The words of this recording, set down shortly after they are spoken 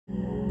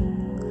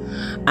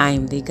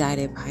I'm the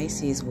guided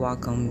Pisces.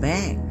 Welcome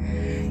back.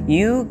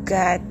 You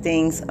got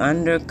things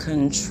under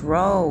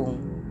control.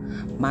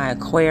 My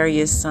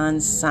Aquarius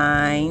sun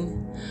sign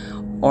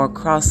or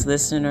cross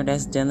listener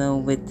that's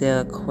dealing with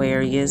the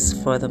Aquarius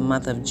for the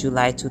month of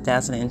July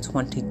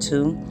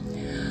 2022.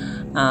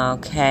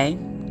 Okay.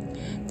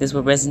 This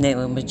will resonate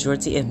with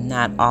majority, if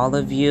not all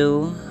of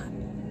you.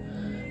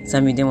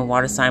 Some of you dealing with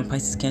water sign,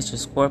 Pisces, Cancer,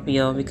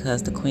 Scorpio,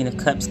 because the Queen of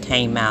Cups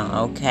came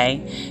out.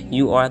 Okay.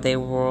 You are their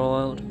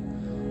world.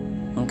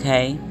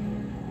 Okay.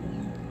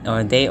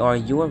 Or they are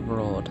your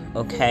world.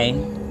 Okay.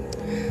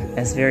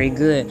 That's very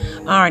good.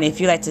 All right.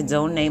 If you'd like to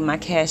donate, my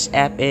cash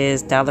app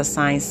is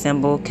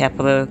 $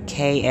 capital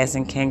K as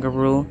in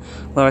kangaroo,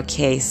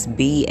 lowercase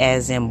b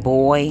as in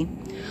boy,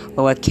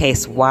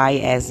 lowercase y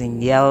as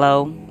in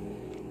yellow,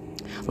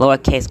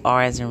 lowercase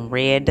r as in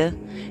red,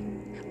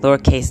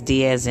 lowercase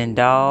d as in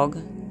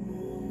dog,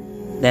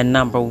 the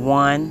number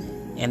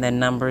 1 and the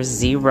number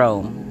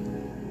 0.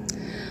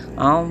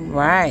 All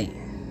right.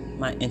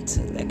 My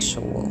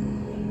intellectual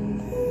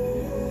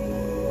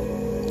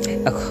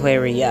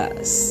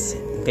Aquarius,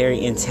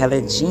 very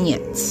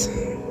intelligent,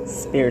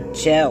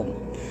 spiritual.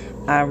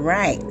 All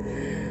right.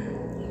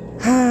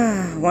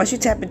 Once you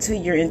tap into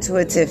your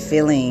intuitive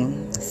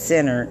feeling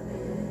center,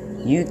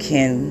 you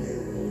can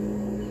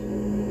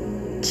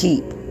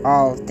keep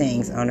all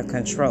things under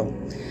control,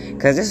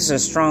 because this is a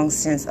strong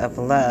sense of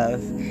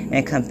love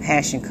and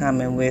compassion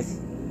coming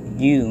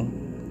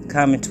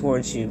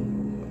towards you,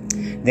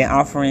 then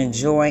offering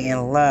joy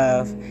and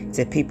love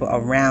to people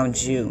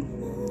around you.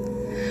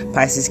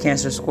 Pisces,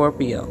 Cancer,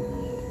 Scorpio.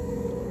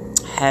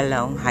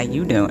 Hello, how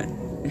you doing?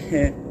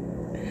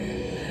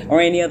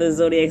 Or any other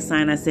zodiac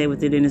sign I say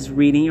within this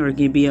reading, or it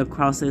can be a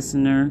cross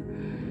listener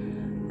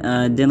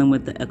dealing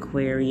with the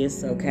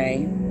Aquarius.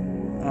 Okay,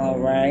 all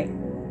right.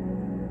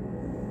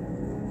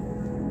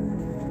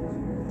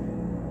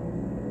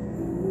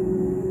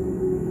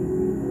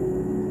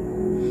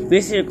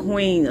 This here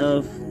Queen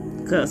of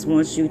Cups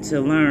wants you to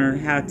learn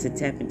how to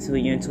tap into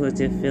your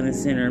intuitive feeling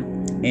center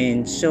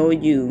and show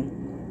you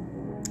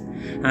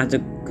how to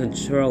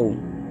control,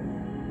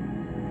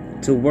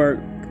 to work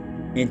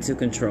into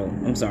control.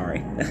 I'm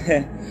sorry.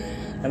 I've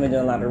been doing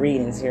a lot of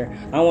readings here.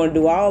 I want to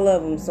do all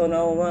of them, so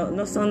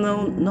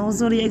no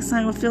zodiac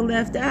sign will feel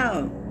left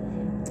out.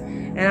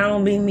 And I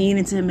don't be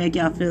meaning to make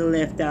y'all feel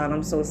left out.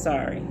 I'm so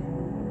sorry.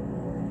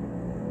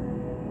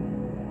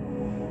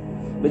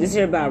 But this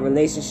here about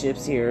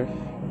relationships here,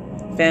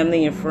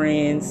 family and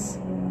friends,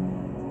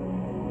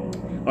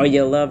 or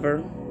your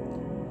lover,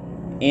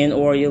 and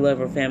or your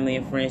lover, family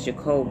and friends, your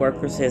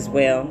co-workers as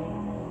well.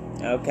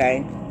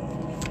 Okay.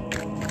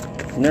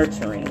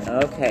 Nurturing.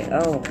 Okay.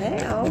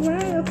 Okay. All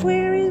right.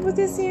 Aquarius, what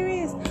this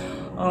series?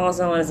 Oh,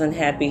 someone is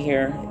unhappy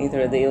here.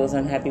 Either they was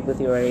unhappy with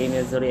you, or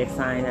any zodiac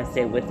sign I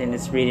said within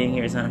this reading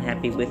here is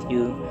unhappy with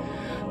you.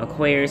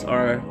 Aquarius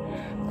or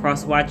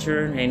cross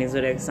watcher, any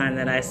zodiac sign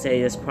that I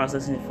say is cross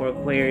listening for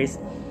Aquarius.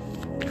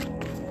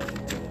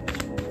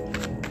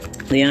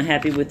 They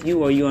unhappy with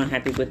you, or you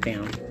unhappy with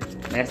them.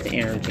 That's the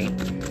energy.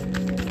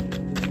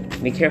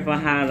 Be careful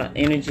how the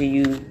energy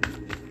you,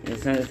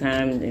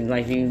 sometimes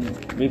like you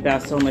reap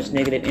out so much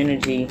negative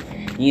energy,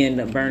 you end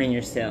up burning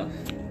yourself.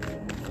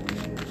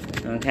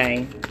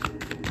 Okay?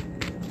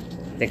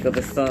 Think of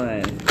the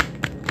sun.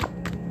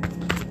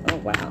 Oh,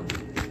 wow.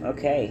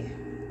 Okay.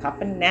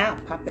 Popping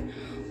out. Popping.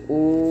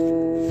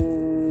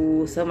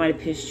 Ooh, somebody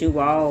pissed you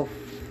off,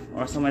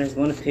 or somebody's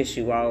going to piss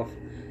you off.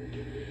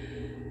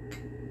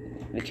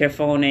 Be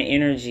careful on that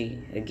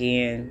energy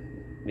again,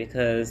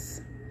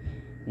 because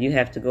you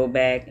have to go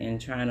back and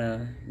try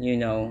to,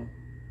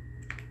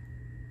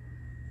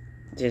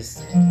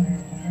 just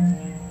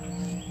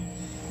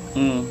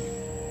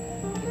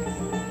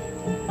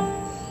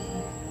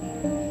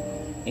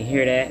you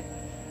hear that?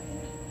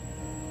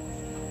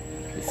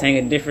 Sing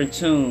a different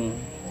tune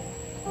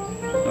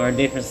or a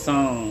different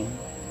song,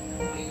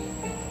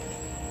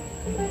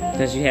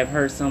 because you have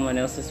hurt someone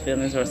else's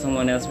feelings, or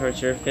someone else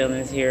hurt your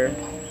feelings here.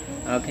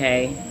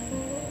 Okay,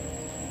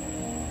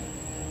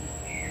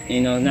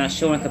 not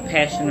showing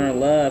compassion or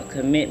love,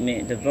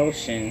 commitment,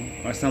 devotion,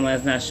 or someone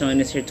that's not showing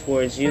this here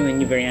towards you, and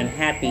you're very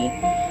unhappy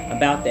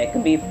about that.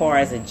 Could be as far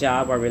as a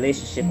job or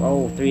relationship.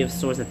 Oh, 3 of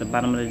Swords at the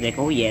bottom of the deck.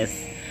 Oh yes,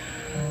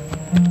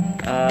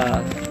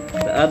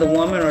 the other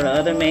woman or the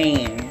other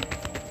man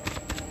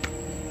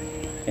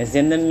is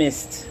in the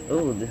midst.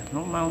 Oh,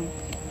 hold on.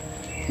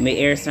 May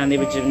air sign,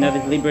 Libra,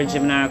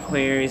 Gemini,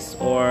 Aquarius,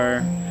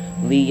 or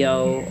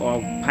Leo, or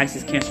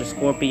Pisces, Cancer,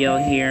 Scorpio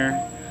here.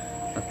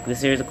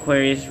 This here's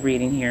Aquarius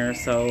reading here.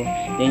 So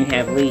then you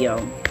have Leo.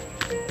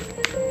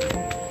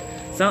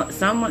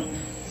 Someone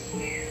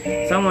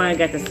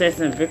got the sense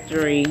of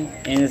victory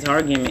in this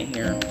argument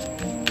here.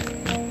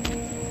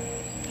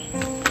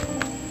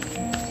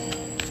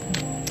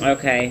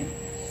 Okay.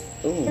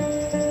 Ooh.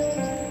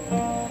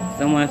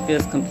 Someone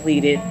feels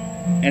completed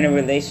in a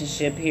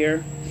relationship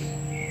here.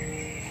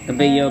 Could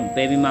be your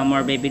baby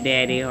mama or baby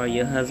daddy, or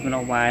your husband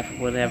or wife, or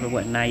whatever,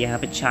 whatnot. You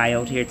have a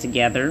child here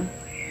together,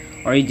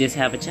 or you just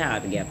have a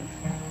child together.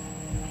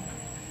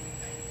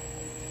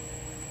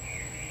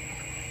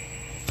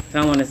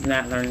 Someone is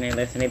not learning their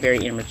lesson. They're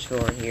very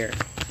immature here.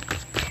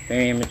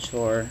 Very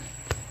immature.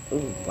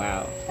 Ooh,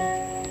 wow.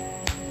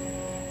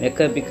 It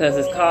could, because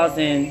it's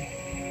causing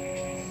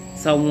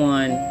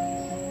someone,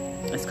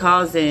 it's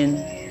causing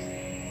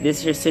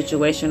this here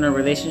situation or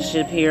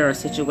relationship here or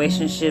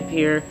situationship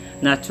here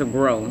not to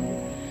grow.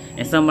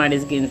 And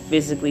somebody's getting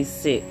physically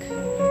sick.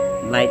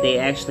 Like they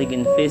actually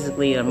getting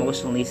physically and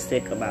emotionally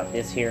sick about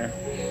this here.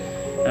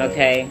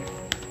 Okay.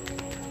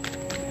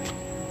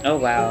 Oh,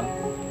 wow.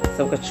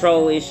 Some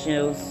control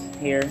issues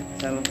here.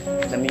 Some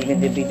of you can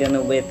be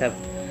dealing with a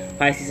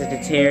Pisces,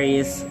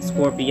 Sagittarius,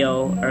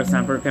 Scorpio, Earth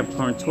sign, Virgo,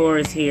 Capricorn,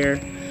 Taurus here.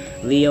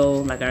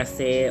 Leo, like I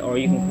said, or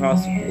you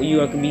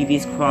can be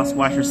these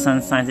cross-watcher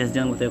sun signs that's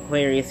dealing with the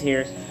Aquarius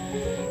here.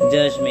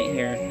 Judgment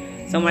here.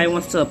 Somebody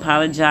wants to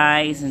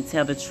apologize and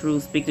tell the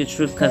truth, speak the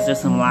truth, because there's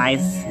some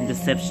lies and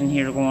deception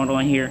here going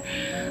on here.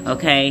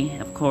 Okay,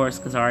 of course,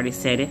 because I already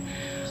said it.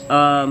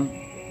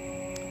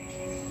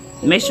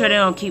 Make sure they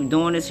don't keep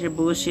doing this here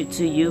bullshit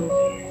to you.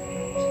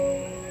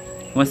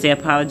 Once they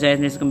apologize,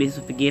 there's going to be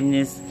some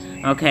forgiveness.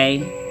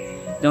 Okay,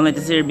 don't let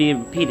this here be a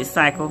repeated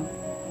cycle.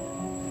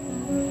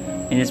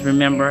 And just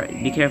remember,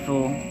 be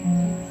careful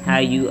how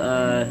you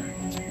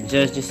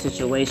judge this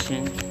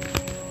situation.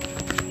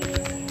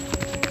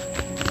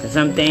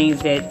 Some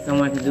things that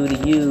someone can do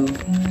to you,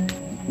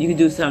 you can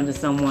do something to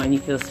someone, you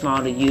feel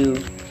small to you,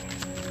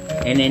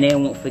 and then they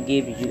won't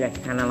forgive you. You got to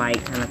kind of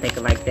think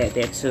of like that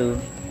there too.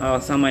 Oh,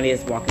 somebody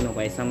is walking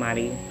away.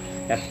 Somebody,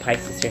 that's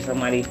Pisces here.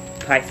 Somebody,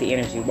 Pisces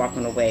energy,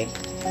 walking away.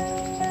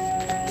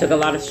 Took a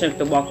lot of strength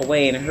to walk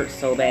away, and it hurts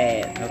so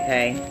bad.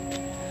 Okay.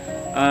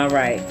 All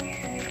right.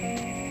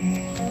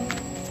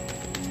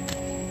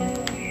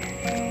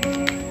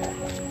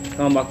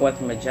 Gonna walk away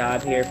from a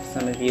job here for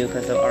some of you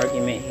because of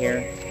argument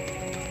here.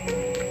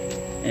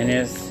 And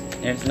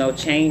there's no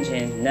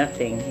changing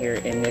nothing here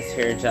in this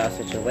here job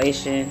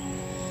situation.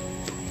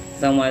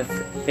 Someone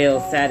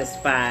feels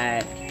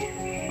satisfied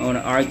on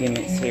the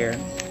arguments here,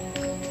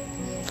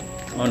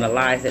 on the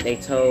lies that they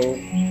told,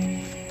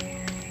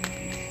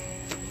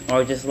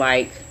 or just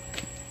like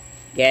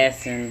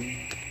gaslighting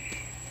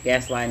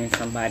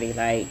somebody,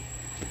 like,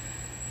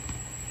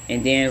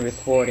 and then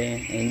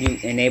recording,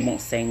 and they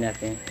won't say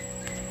nothing.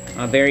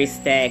 Very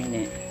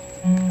stagnant.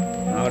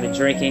 All the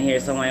drinking here,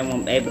 someone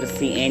won't be able to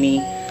see any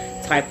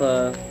type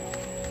of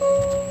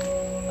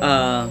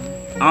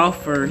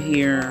offer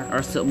here,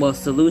 or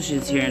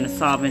solutions here in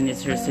solving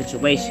this here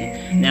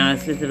situation. Now,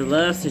 it's the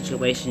love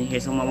situation here.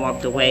 Someone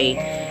walked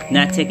away,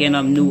 not taking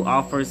up new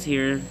offers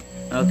here.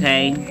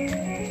 Okay,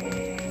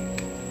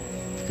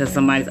 because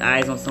somebody's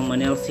eyes on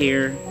someone else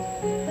here.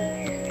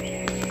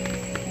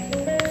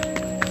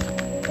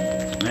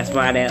 That's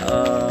why that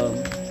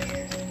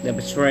the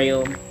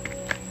betrayal,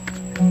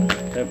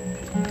 the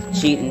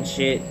cheating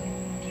shit.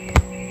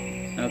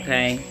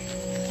 Okay.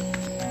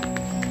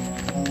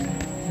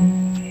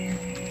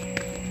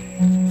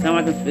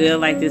 Someone can feel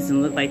like this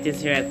and look like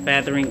this here at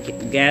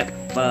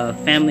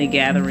family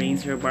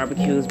gatherings here,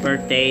 barbecues,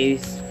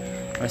 birthdays,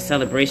 or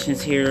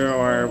celebrations here,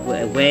 or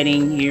a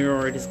wedding here,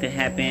 or this could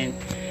happen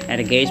at an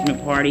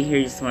engagement party here.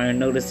 You just want to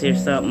notice here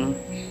something,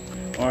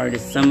 or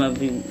just some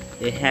of you,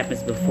 it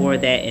happens before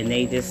that and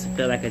they just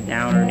feel like a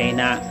downer. They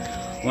not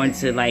want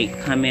to like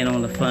come in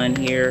on the fun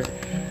here.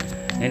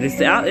 And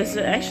it's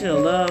actually a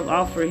love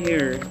offer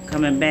here,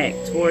 coming back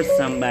towards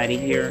somebody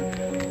here,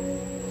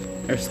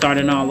 or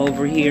starting all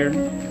over here.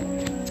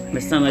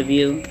 But some of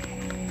you,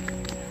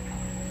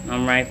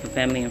 I'm right for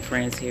family and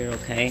friends here,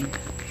 okay?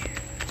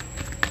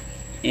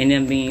 And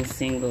them being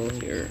single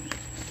here.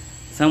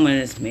 Someone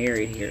is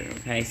married here,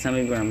 okay? Some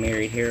of you are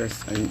married here,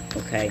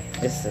 okay?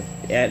 This is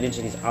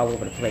energy is all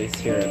over the place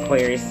here,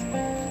 Aquarius.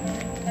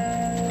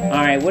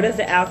 All right, what is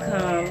the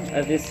outcome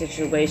of this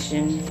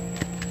situation?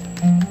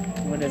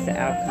 What is the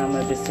outcome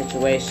of this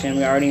situation?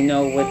 We already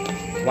know what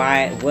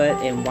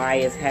and why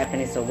is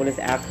happening. So what is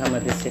the outcome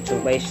of this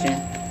situation?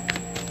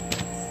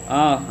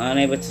 Oh,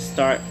 unable to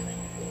start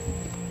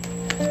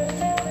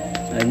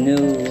a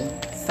new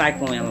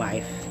cycle in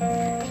life.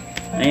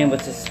 Unable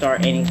to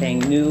start anything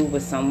new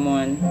with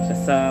someone,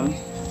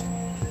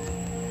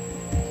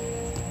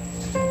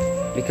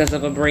 because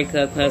of a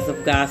breakup, because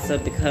of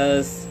gossip,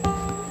 because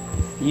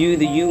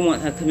you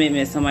want a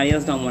commitment, somebody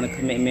else don't want a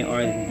commitment,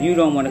 or you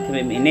don't want a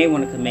commitment and they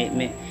want a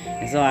commitment.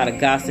 There's a lot of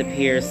gossip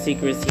here,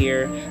 secrets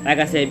here. Like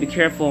I said, be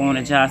careful on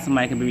a job.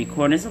 Somebody can be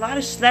recording. There's a lot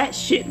of that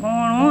shit going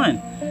on.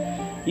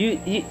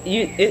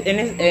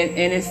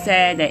 It's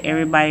sad that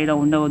everybody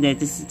don't know that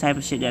this is the type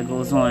of shit that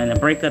goes on. And a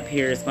breakup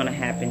here is going to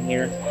happen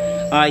here.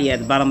 Oh yeah,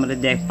 the bottom of the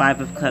deck,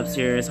 5 of Cups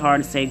here. It's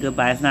hard to say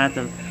goodbye. It's not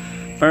the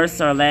first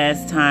or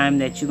last time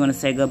that you're going to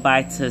say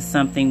goodbye to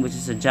something, which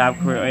is a job,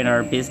 career,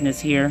 or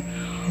business here,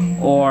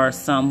 or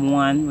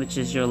someone, which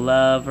is your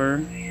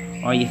lover,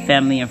 or your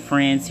family and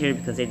friends here,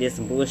 because they did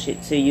some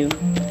bullshit to you.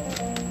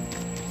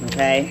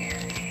 Okay?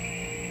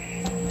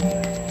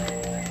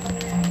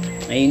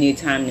 And you need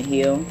time to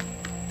heal.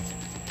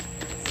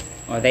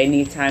 Or they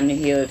need time to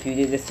heal. If you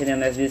did this to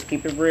them, let's just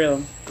keep it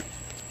real.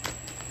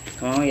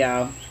 Come on,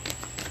 y'all.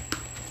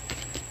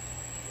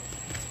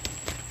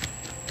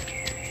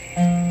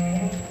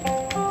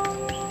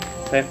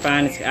 But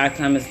find its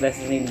outcome is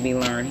lessons need to be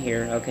learned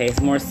here. Okay, it's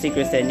more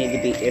secrets that need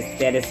to be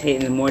that is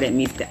hidden, the more that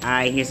meets the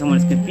eye here. Someone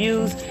is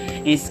confused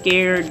and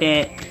scared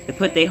that to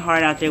put their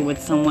heart out there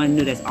with someone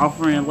new that's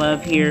offering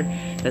love here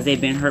because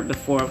they've been hurt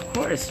before. Of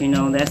course, you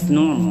know, that's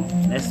normal.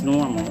 That's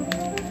normal.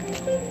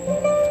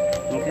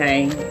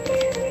 Okay.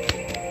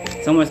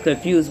 Someone's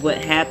confused what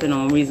happened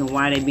on reason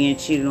why they're being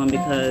cheated on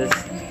because,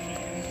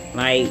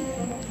 like,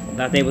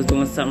 thought they was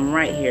doing something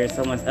right here.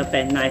 Someone's up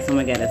at night.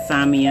 Someone got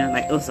insomnia.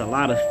 Like, it's a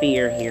lot of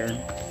fear here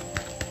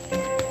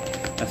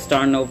of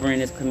starting over in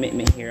this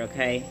commitment here.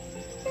 Okay,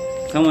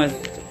 some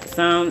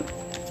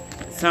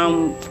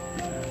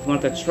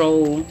want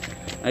control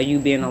of you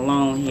being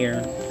alone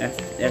here.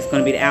 That's going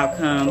to be the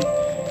outcome,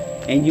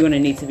 and you're going to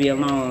need to be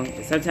alone.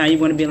 Sometimes you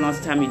want to be alone.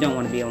 Sometimes you don't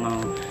want to be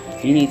alone.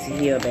 You need to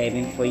heal,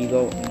 baby, before you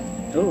go.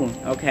 Ooh,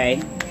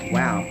 okay,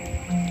 wow.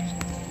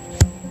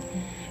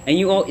 And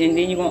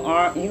then you're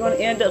gonna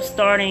end up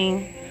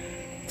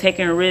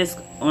taking a risk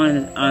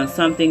on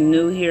something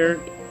new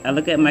here. I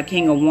look at my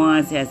King of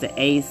Wands as the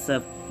Ace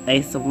of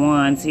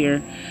Wands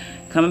here,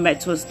 coming back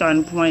to a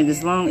starting point.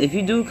 If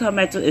you do come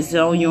back to, it's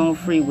on your own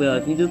free will.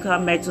 If you do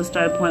come back to a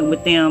starting point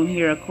with them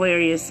here,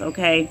 Aquarius,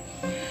 okay,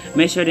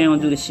 make sure they don't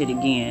do this shit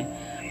again.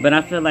 But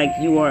I feel like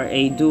you are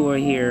a doer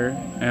here,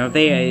 or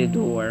they are a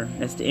doer.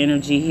 That's the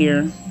energy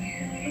here.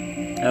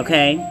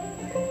 Okay.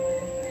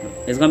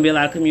 There's going to be a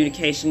lot of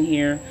communication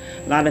here.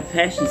 A lot of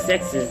passion,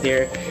 sex is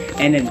there.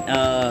 And then,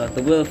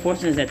 the Wheel of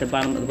Fortune is at the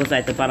bottom, was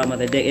at the bottom of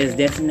the deck. It's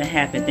destined to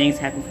happen. Things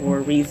happen for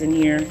a reason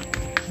here.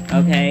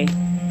 Okay?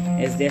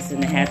 It's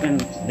destined to happen.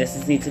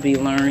 Lessons need to be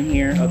learned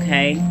here.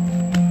 Okay?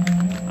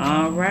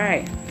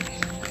 Alright.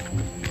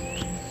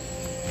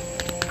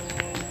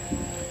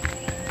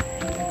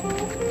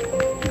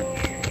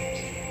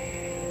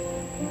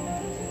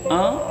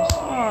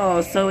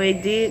 Oh, so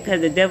it did, because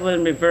the devil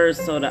in reverse,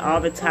 so that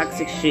all the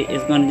toxic shit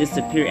is going to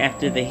disappear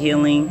after the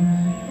healing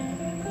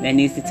that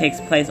needs to take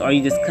place, or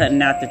you just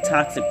cutting out the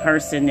toxic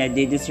person that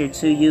did this here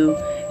to you,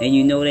 and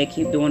you know they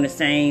keep doing the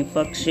same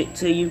fuck shit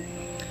to you.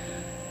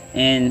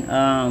 And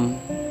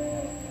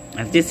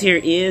if this here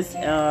is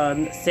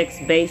a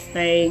sex-based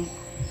thing,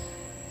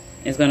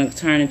 it's going to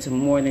turn into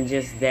more than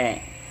just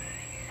that.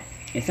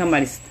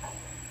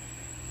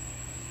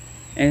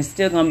 And it's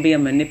still going to be a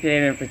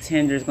manipulator and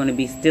pretender is going to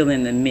be still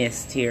in the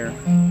midst here.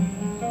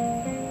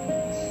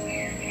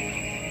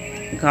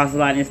 It causes a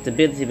lot of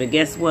instability. But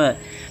guess what?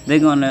 They're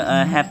going to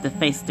have to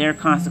face their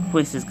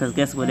consequences. Because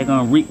guess what? They're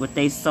going to reap what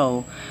they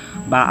sow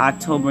by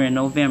October and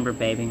November,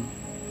 baby.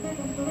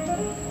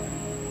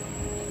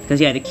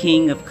 Because you have the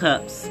King of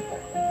Cups.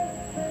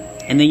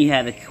 And then you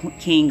have the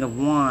King of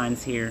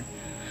Wands here.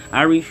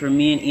 I read for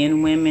men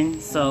and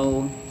women.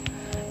 So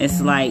it's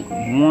like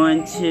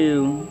 1,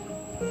 2...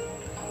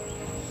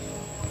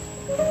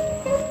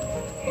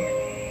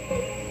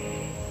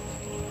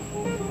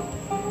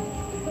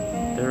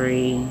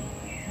 3,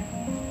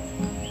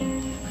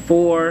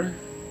 4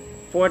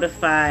 to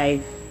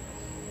 5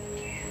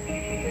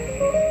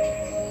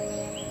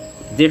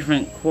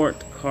 different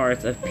court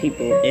cards of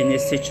people in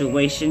this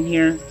situation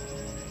here.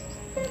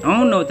 I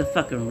don't know what to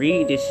fucking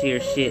read this here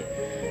shit.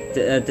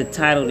 The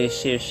title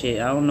this here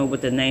shit. I don't know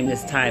what the name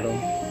this title.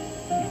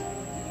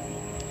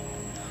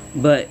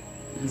 But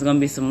there's gonna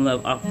be some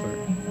love offered.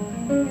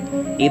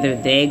 Either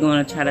they're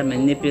gonna try to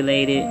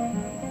manipulate it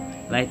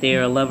like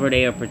they're a lover,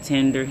 they're a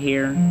pretender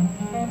here.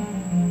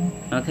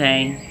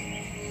 Okay?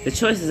 The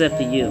choice is up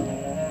to you.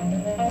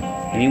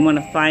 If you want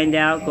to find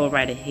out, go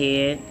right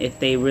ahead. If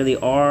they really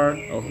are,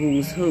 or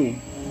who's who.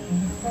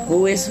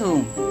 Who is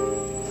who?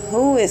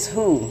 Who is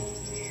who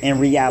in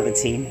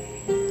reality?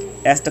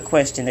 That's the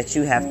question that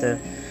you have to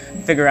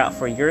figure out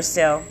for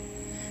yourself.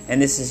 And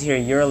this is here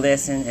your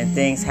lesson, and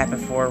things happen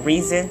for a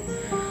reason.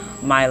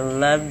 My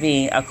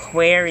loving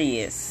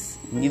Aquarius,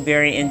 you're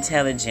very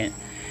intelligent.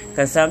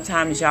 Because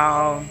sometimes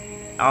y'all,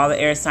 all the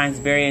air signs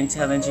very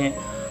intelligent.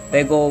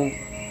 They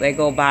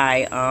go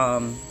by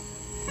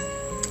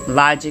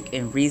logic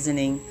and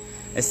reasoning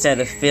instead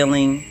of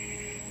feeling.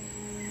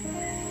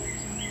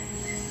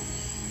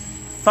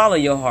 Follow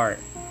your heart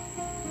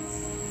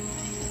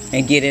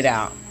and get it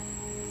out.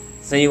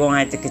 So you won't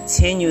have to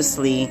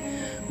continuously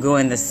go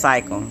in the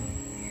cycle.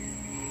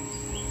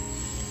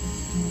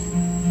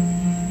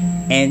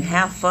 And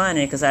have fun,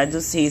 because I do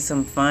see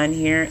some fun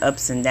here,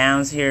 ups and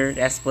downs here.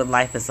 That's what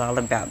life is all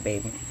about,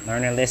 baby.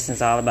 Learning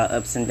lessons all about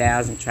ups and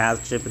downs and trials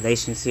and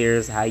tribulations here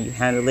is how you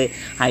handle it,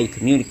 how you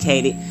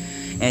communicate it.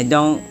 And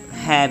don't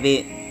have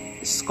it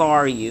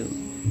scar you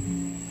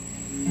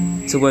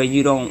to where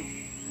you don't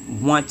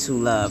want to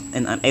love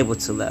and unable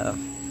to love.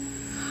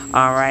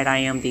 Alright, I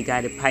am the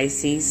guided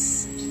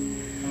Pisces.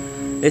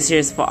 This here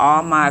is for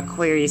all my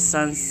Aquarius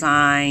sun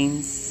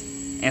signs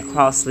and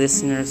cross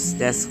listeners.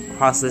 That's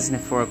cross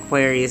listening for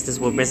Aquarius. This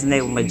will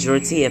resonate with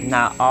majority, if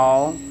not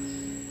all,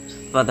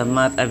 for the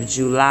month of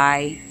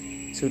July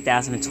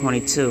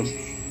 2022.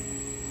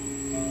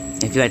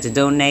 If you'd like to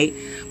donate,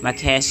 my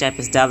cash app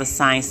is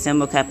 $,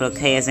 symbol, capital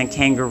K as in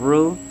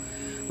kangaroo,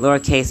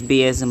 lowercase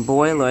b as in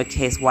boy,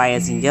 lowercase y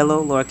as in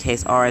yellow,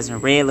 lowercase r as in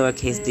red,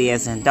 lowercase d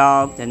as in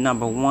dog, the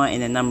number 1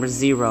 and the number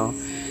 0.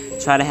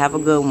 Try to have a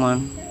good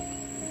one.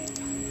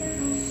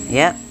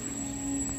 Yep.